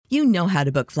You know how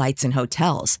to book flights and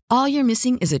hotels. All you're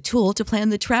missing is a tool to plan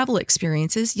the travel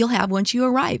experiences you'll have once you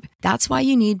arrive. That's why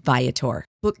you need Viator.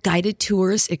 Book guided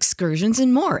tours, excursions,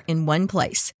 and more in one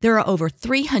place. There are over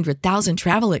 300,000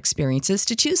 travel experiences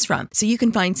to choose from, so you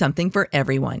can find something for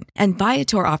everyone. And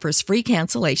Viator offers free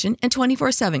cancellation and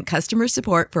 24/7 customer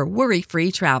support for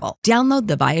worry-free travel. Download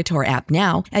the Viator app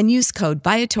now and use code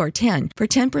Viator10 for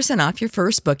 10% off your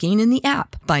first booking in the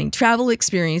app. Find travel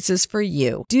experiences for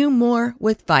you. Do more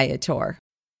with Viator.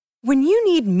 When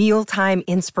you need mealtime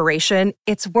inspiration,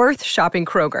 it's worth shopping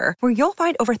Kroger, where you'll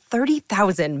find over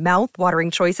 30,000 mouth-watering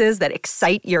choices that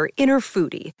excite your inner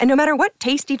foodie. And no matter what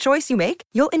tasty choice you make,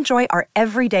 you'll enjoy our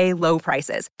everyday low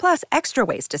prices, plus extra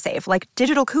ways to save, like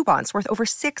digital coupons worth over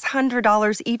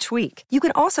 $600 each week. You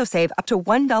can also save up to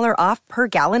 $1 off per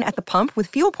gallon at the pump with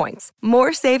fuel points.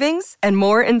 More savings and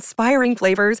more inspiring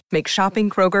flavors make shopping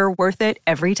Kroger worth it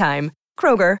every time.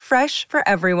 Kroger, fresh for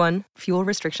everyone. Fuel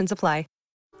restrictions apply.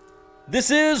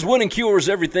 This is Winning Cures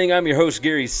Everything. I'm your host,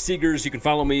 Gary Seegers. You can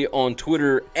follow me on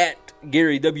Twitter at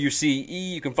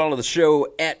GaryWCE. You can follow the show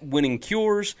at Winning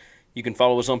Cures. You can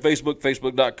follow us on Facebook,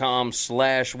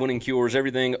 facebook.com/Winning Cures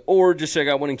Everything, or just check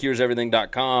out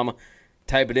winningcureseverything.com.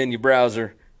 Type it in your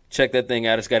browser. Check that thing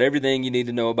out. It's got everything you need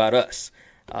to know about us.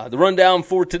 The rundown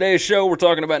for today's show, we're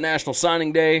talking about National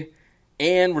Signing Day,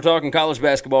 and we're talking college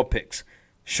basketball picks.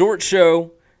 Short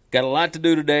show. Got a lot to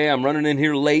do today. I'm running in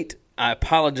here late. I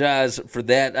apologize for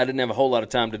that. I didn't have a whole lot of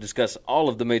time to discuss all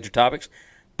of the major topics,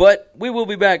 but we will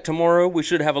be back tomorrow. We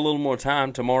should have a little more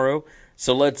time tomorrow,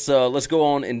 so let's go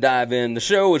on and dive in. The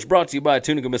show is brought to you by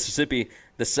Tunica, Mississippi,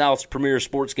 the South's premier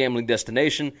sports gambling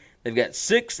destination. They've got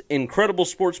 6 incredible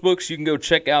sports books. You can go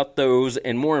check out those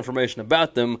and more information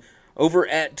about them over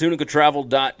at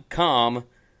tunicatravel.com.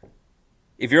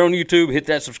 If you're on YouTube, hit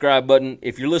that subscribe button.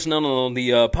 If you're listening on the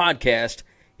podcast,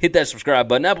 hit that subscribe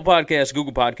button. Apple Podcasts,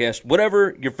 Google Podcasts,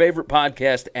 whatever your favorite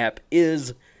podcast app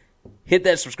is, hit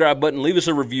that subscribe button. Leave us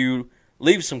a review.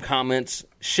 Leave some comments.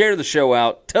 Share the show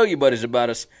out. Tell your buddies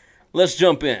about us. Let's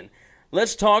jump in.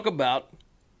 Let's talk about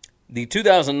the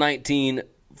 2019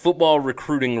 football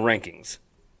recruiting rankings.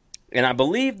 And I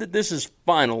believe that this is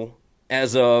final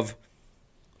as of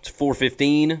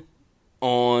 4:15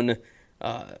 on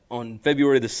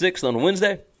February the 6th on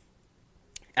Wednesday.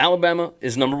 Alabama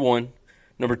is number 1.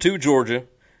 Number 2, Georgia.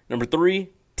 Number 3,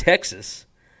 Texas.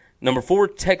 Number 4,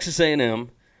 Texas A&M.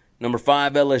 Number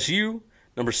 5, LSU.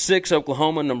 Number 6,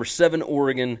 Oklahoma. Number 7,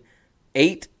 Oregon.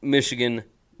 8, Michigan.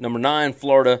 Number 9,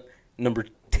 Florida. Number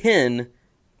 10,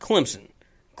 Clemson.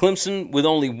 Clemson with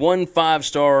only 1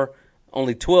 5-star,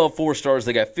 only 12 4-stars.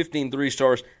 They got 15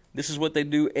 3-stars. This is what they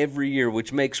do every year,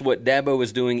 which makes what Dabo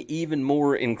is doing even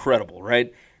more incredible,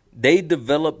 right? They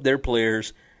develop their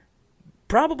players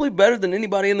probably better than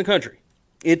anybody in the country.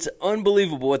 It's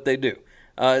unbelievable what they do.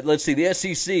 Let's see, the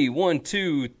SEC, 1,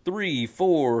 2, 3,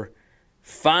 4,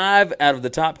 5 out of the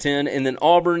top 10, and then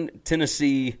Auburn,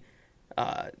 Tennessee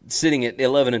sitting at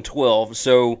 11 and 12.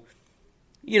 So,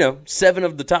 7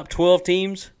 of the top 12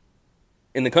 teams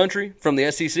in the country from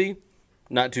the SEC.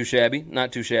 Not too shabby,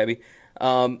 not too shabby.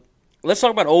 Let's talk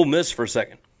about Ole Miss for a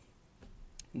second.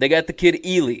 They got the kid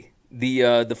Ely,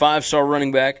 the 5-star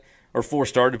running back, or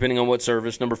 4-star, depending on what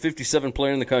service, number 57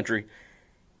 player in the country.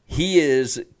 He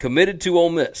is committed to Ole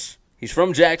Miss. He's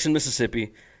from Jackson,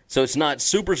 Mississippi, so it's not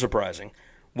super surprising.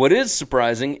 What is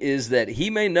surprising is that he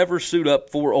may never suit up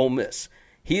for Ole Miss.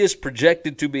 He is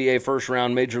projected to be a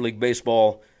first-round Major League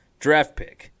Baseball draft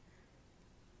pick.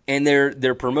 And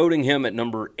they're promoting him at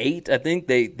number 8, I think.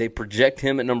 They project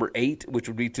him at number 8, which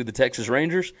would be to the Texas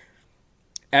Rangers.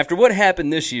 After what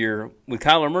happened this year with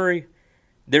Kyler Murray,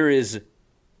 there is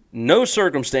no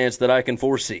circumstance that I can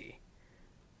foresee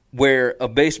where a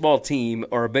baseball team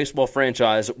or a baseball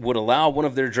franchise would allow one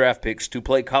of their draft picks to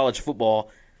play college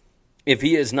football if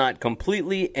he is not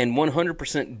completely and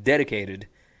 100% dedicated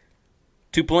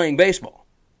to playing baseball.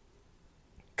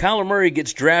 Kyler Murray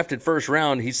gets drafted first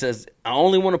round. He says, I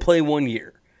only want to play 1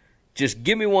 year. Just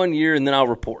give me 1 year and then I'll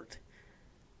report.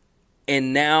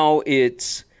 And now and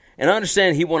I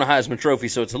understand he won a Heisman Trophy,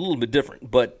 so it's a little bit different,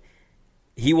 but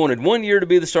he wanted 1 year to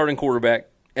be the starting quarterback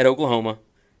at Oklahoma,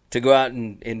 to go out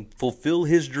and fulfill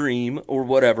his dream or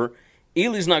whatever.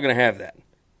 Ely's not going to have that.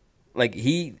 Like,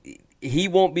 he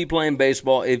won't be playing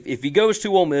baseball. If he goes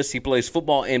to Ole Miss, he plays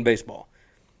football and baseball.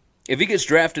 If he gets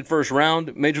drafted first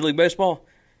round, Major League Baseball,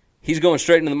 he's going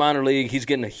straight into the minor league. He's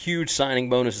getting a huge signing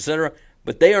bonus, etc.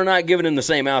 But they are not giving him the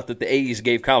same out that the A's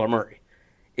gave Kyler Murray.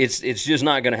 It's just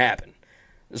not going to happen.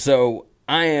 So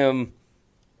I'm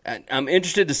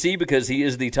interested to see, because he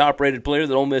is the top-rated player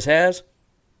that Ole Miss has.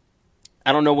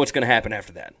 I don't know what's going to happen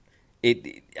after that.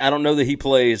 I don't know that he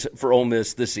plays for Ole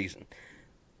Miss this season.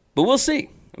 But we'll see.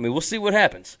 I mean, we'll see what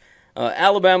happens.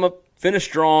 Alabama finished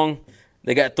strong.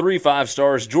 They got 3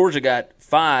 5-stars. Georgia got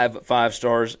 5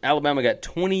 5-stars. Alabama got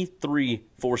 23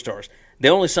 4-stars. They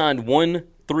only signed 1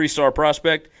 3-star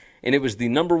prospect, and it was the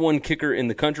number 1 kicker in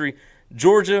the country.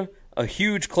 Georgia, a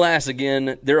huge class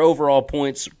again. Their overall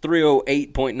points,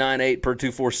 308.98 per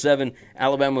 247.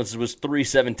 Alabama's was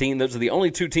 317. Those are the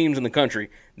only 2 teams in the country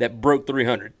that broke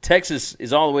 300. Texas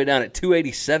is all the way down at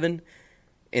 287,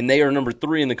 and they are number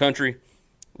 3 in the country.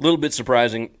 A little bit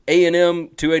surprising. A&M,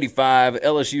 285,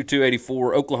 LSU,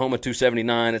 284, Oklahoma,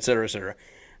 279, et cetera, et cetera.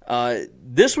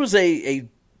 This was the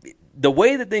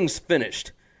way that things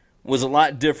finished was a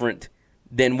lot different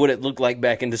than what it looked like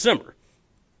back in December.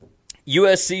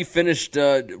 USC finished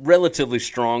relatively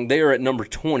strong. They are at number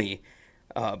 20.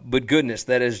 But goodness,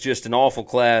 that is just an awful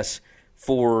class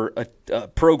for a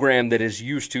program that is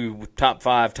used to top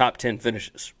 5, top 10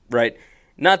 finishes, right?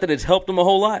 Not that it's helped them a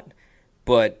whole lot,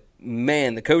 but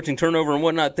man, the coaching turnover and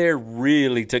whatnot there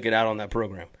really took it out on that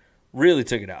program. Really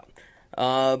took it out.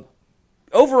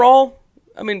 Overall,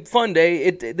 I mean, fun day.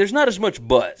 There's not as much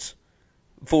buzz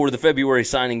for the February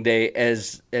signing day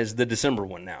as the December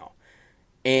one now.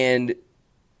 And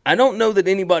I don't know that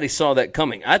anybody saw that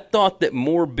coming. I thought that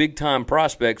more big-time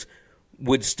prospects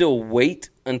would still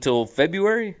wait until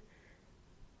February.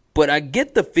 But I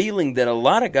get the feeling that a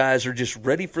lot of guys are just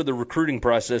ready for the recruiting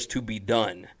process to be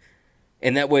done.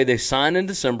 And that way they sign in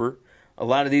December. A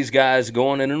lot of these guys go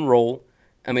on and enroll.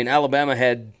 I mean, Alabama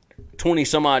had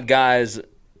 20-some-odd guys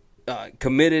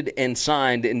committed and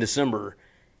signed in December,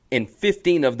 and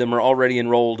 15 of them are already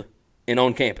enrolled and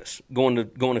on campus, going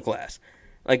to class.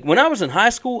 Like, when I was in high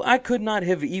school, I could not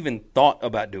have even thought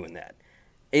about doing that.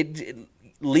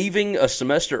 Leaving a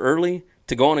semester early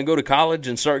to go on and go to college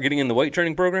and start getting in the weight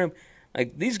training program,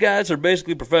 like, these guys are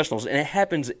basically professionals, and it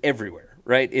happens everywhere.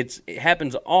 Right? It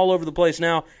happens all over the place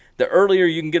now. The earlier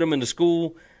you can get them into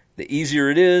school, the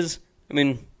easier it is. I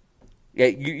mean, yeah,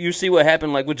 you see what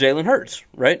happened like with Jalen Hurts,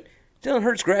 right? Jalen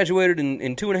Hurts graduated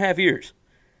in 2.5 years.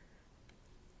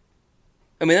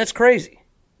 I mean, that's crazy.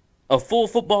 A full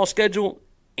football schedule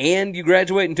and you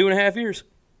graduate in 2.5 years.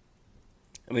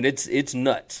 I mean, it's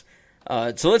nuts.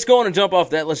 So let's go on and jump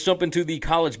off that. Let's jump into the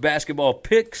college basketball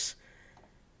picks.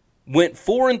 Went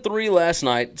 4-3 last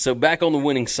night, so back on the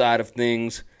winning side of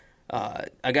things.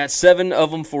 I got 7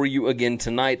 of them for you again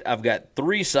tonight. I've got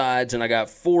 3 sides, and I got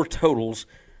 4 totals.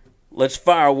 Let's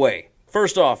fire away.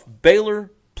 First off,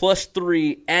 Baylor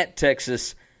 +3 at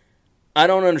Texas. I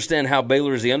don't understand how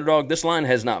Baylor is the underdog. This line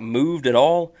has not moved at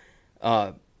all,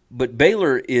 but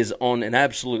Baylor is on an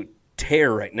absolute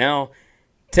tear right now.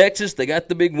 Texas, they got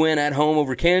the big win at home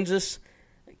over Kansas.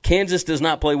 Kansas does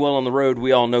not play well on the road.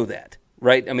 We all know that.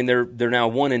 Right? I mean, they're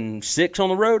now 1-6 on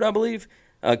the road, I believe,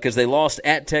 because they lost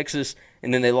at Texas,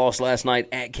 and then they lost last night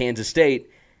at Kansas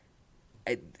State.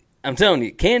 I'm telling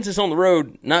you, Kansas on the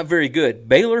road, not very good.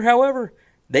 Baylor, however,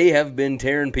 they have been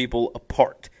tearing people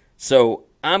apart. So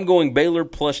I'm going Baylor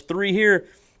 +3 here.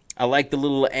 I like the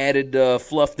little added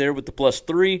fluff there with the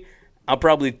 +3. I'll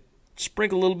probably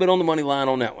sprinkle a little bit on the money line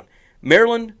on that one.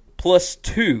 Maryland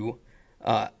 +2.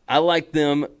 I like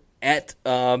them at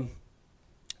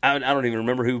I don't even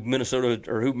remember who Minnesota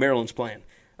or who Maryland's playing.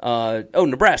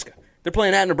 Nebraska. They're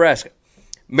playing at Nebraska.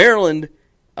 Maryland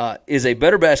is a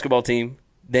better basketball team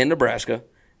than Nebraska.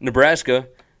 Nebraska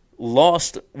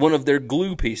lost one of their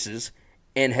glue pieces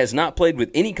and has not played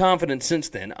with any confidence since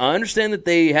then. I understand that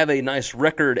they have a nice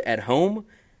record at home,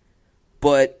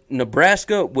 but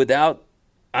Nebraska without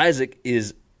Isaac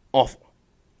is awful.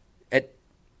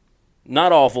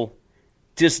 Not awful,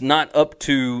 just not up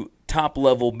to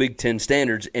top-level Big Ten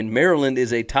standards, and Maryland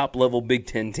is a top-level Big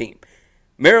Ten team.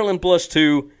 Maryland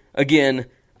 +2, again,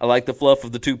 I like the fluff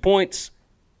of the 2 points.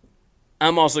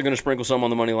 I'm also going to sprinkle some on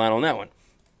the money line on that one.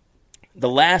 The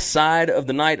last side of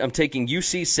the night, I'm taking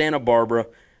UC Santa Barbara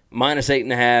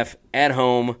 -8.5 at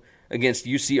home against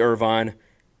UC Irvine.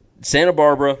 Santa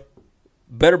Barbara,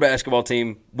 better basketball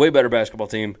team, way better basketball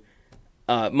team.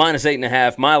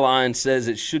 -8.5. My line says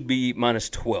it should be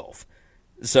 -12.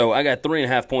 So I got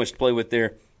 3.5 points to play with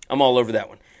there. I'm all over that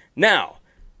one. Now,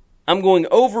 I'm going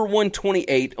over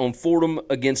 128 on Fordham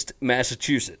against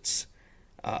Massachusetts.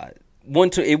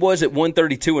 It was at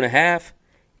 132.5.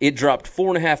 It dropped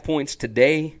 4.5 points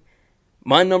today.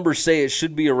 My numbers say it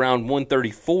should be around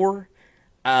 134.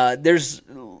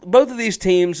 Both of these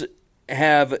teams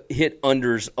have hit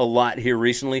unders a lot here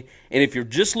recently, and if you're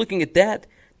just looking at that,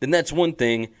 then that's one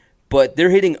thing. But they're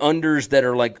hitting unders that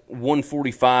are like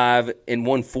 145 and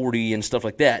 140 and stuff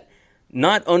like that,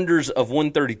 not unders of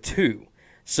 132.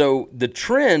 So the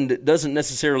trend doesn't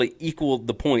necessarily equal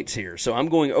the points here. So I'm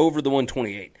going over the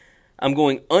 128. I'm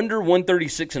going under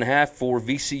 136.5 for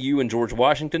VCU and George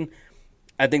Washington.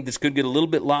 I think this could get a little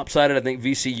bit lopsided. I think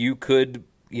VCU could,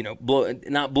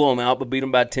 not blow them out, but beat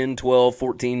them by 10, 12,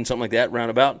 14, something like that,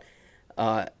 roundabout.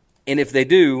 And if they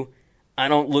do, I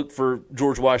don't look for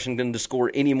George Washington to score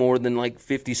any more than like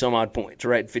 50-some-odd points,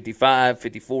 right? 55,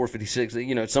 54, 56,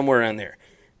 somewhere around there.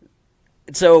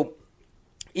 So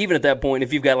even at that point,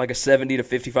 if you've got like a 70 to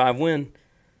 55 win,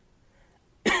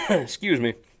 excuse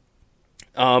me,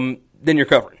 then you're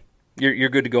covering. You're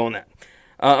good to go on that.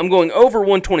 I'm going over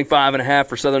 125.5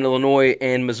 for Southern Illinois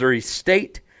and Missouri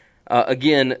State.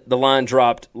 Again, the line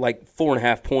dropped like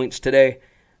 4.5 points today.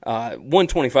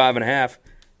 125.5.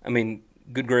 I mean,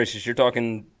 good gracious, you're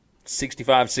talking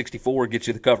 65, 64 gets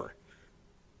you the cover.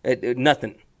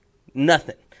 Nothing.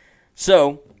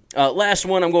 So, last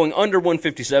one, I'm going under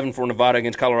 157 for Nevada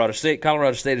against Colorado State.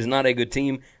 Colorado State is not a good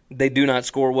team. They do not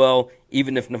score well,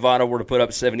 even if Nevada were to put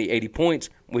up 70, 80 points,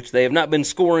 which they have not been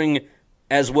scoring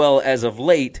as well as of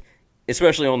late,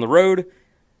 especially on the road.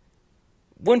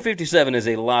 157 is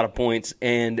a lot of points,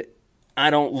 and I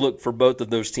don't look for both of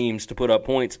those teams to put up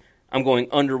points. I'm going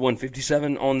under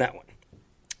 157 on that one.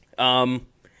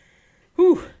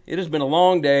 It has been a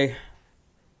long day.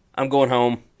 I'm going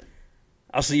home.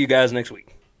 I'll see you guys next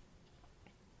week.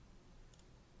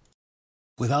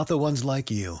 Without the ones like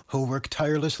you, who work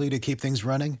tirelessly to keep things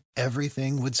running,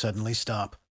 everything would suddenly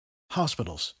stop.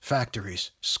 Hospitals,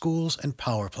 factories, schools, and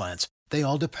power plants, they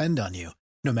all depend on you.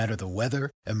 No matter the weather,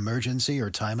 emergency,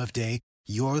 or time of day,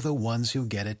 you're the ones who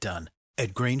get it done.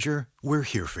 At Grainger, we're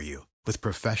here for you with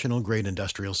professional-grade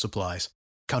industrial supplies.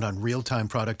 Count on real-time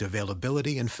product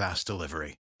availability and fast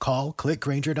delivery. Call, click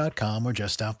Grainger.com, or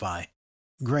just stop by.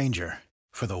 Grainger,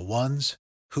 for the ones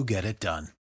who get it done.